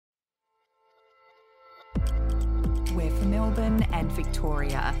for Melbourne and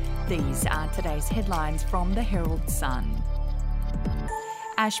Victoria. These are today's headlines from the Herald Sun.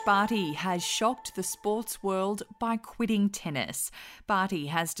 Barty has shocked the sports world by quitting tennis. Barty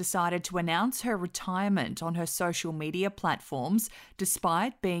has decided to announce her retirement on her social media platforms,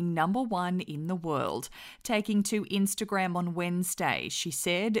 despite being number one in the world. Taking to Instagram on Wednesday, she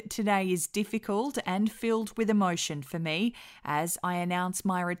said, "Today is difficult and filled with emotion for me as I announce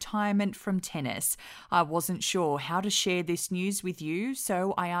my retirement from tennis. I wasn't sure how to share this news with you,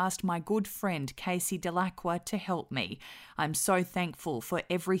 so I asked my good friend Casey Delacqua to help me. I'm so thankful for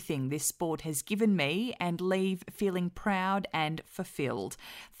everything this sport has given me and leave feeling proud and fulfilled.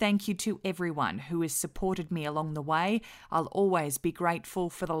 Thank you to everyone who has supported me along the way. I'll always be grateful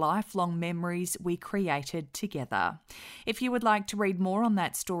for the lifelong memories we created together." If you would like to read more on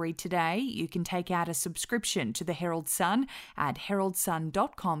that story today, you can take out a subscription to the Herald Sun at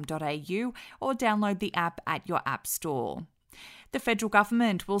heraldsun.com.au or download the app at your app store. The federal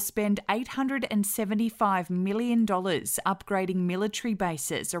government will spend $875 million upgrading military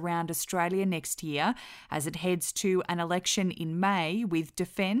bases around Australia next year as it heads to an election in May, with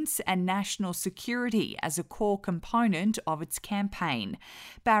defence and national security as a core component of its campaign.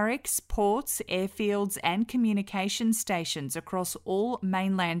 Barracks, ports, airfields and communication stations across all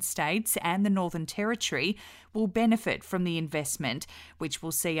mainland states and the Northern Territory will benefit from the investment, which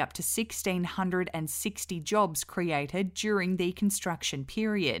will see up to 1,660 jobs created during the construction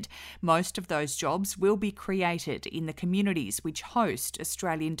period. Most of those jobs will be created in the communities which host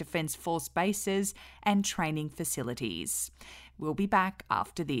Australian Defence Force bases and training facilities. We'll be back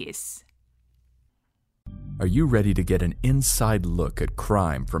after this. Are you ready to get an inside look at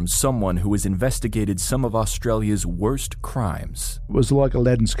crime from someone who has investigated some of Australia's worst crimes? It was like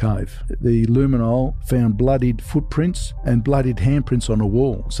Aladdin's Cave. The luminol found bloodied footprints and bloodied handprints on a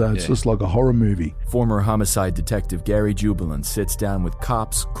wall, so it's just like a horror movie. Former homicide detective Gary Jubilant sits down with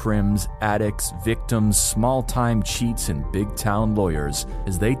cops, crims, addicts, victims, small-time cheats, and big-town lawyers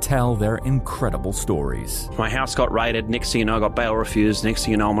as they tell their incredible stories. My house got raided. Next thing you know, I got bail refused. Next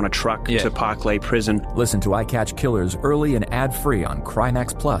thing you know, I'm on a truck to Parklea Prison. Listen to I Catch Killers early and ad-free on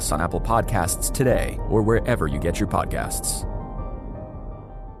Crimex Plus on Apple Podcasts today or wherever you get your podcasts.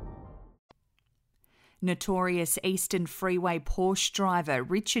 Notorious Eastern Freeway Porsche driver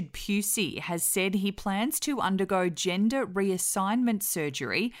Richard Pusey has said he plans to undergo gender reassignment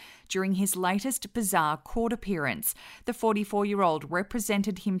surgery during his latest bizarre court appearance. The 44-year-old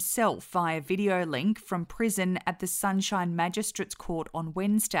represented himself via video link from prison at the Sunshine Magistrates Court on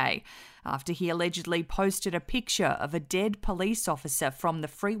Wednesday, after he allegedly posted a picture of a dead police officer from the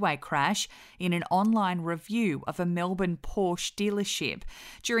freeway crash in an online review of a Melbourne Porsche dealership.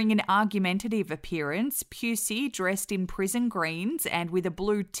 During an argumentative appearance, Pusey, dressed in prison greens and with a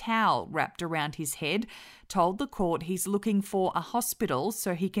blue towel wrapped around his head, told the court he's looking for a hospital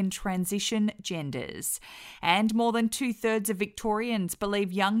so he can transition genders. And more than 2/3 of Victorians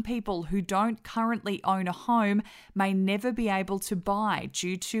believe young people who don't currently own a home may never be able to buy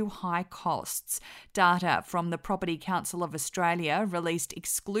due to high costs. Data from the Property Council of Australia, released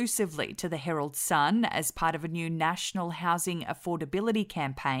exclusively to the Herald Sun as part of a new national housing affordability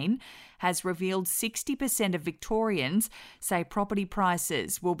campaign, has revealed 60% of Victorians say property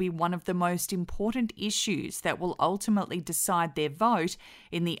prices will be one of the most important issues that will ultimately decide their vote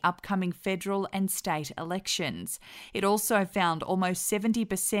in the upcoming federal and state elections. It also found almost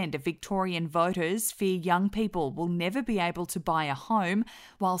 70% of Victorian voters fear young people will never be able to buy a home,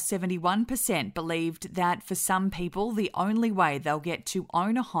 while 71% believed that for some people the only way they'll get to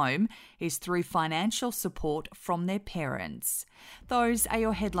own a home is through financial support from their parents. Those are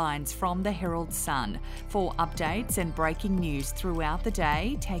your headlines from the Herald Sun. For updates and breaking news throughout the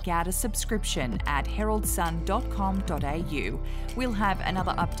day, take out a subscription at heraldsun.com.au. We'll have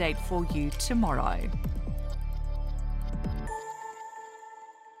another update for you tomorrow.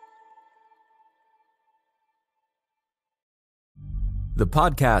 The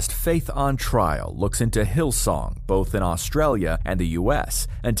podcast Faith on Trial looks into Hillsong, both in Australia and the US,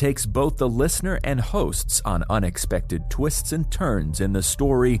 and takes both the listener and hosts on unexpected twists and turns in the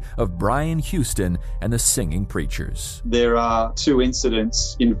story of Brian Houston and the Singing Preachers. There are 2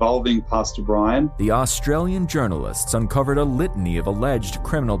 incidents involving Pastor Brian. The Australian journalists uncovered a litany of alleged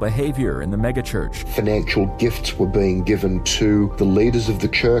criminal behavior in the megachurch. Financial gifts were being given to the leaders of the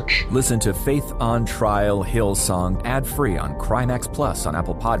church. Listen to Faith on Trial Hillsong ad-free on Crimex Plus on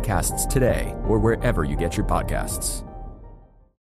Apple Podcasts today or wherever you get your podcasts.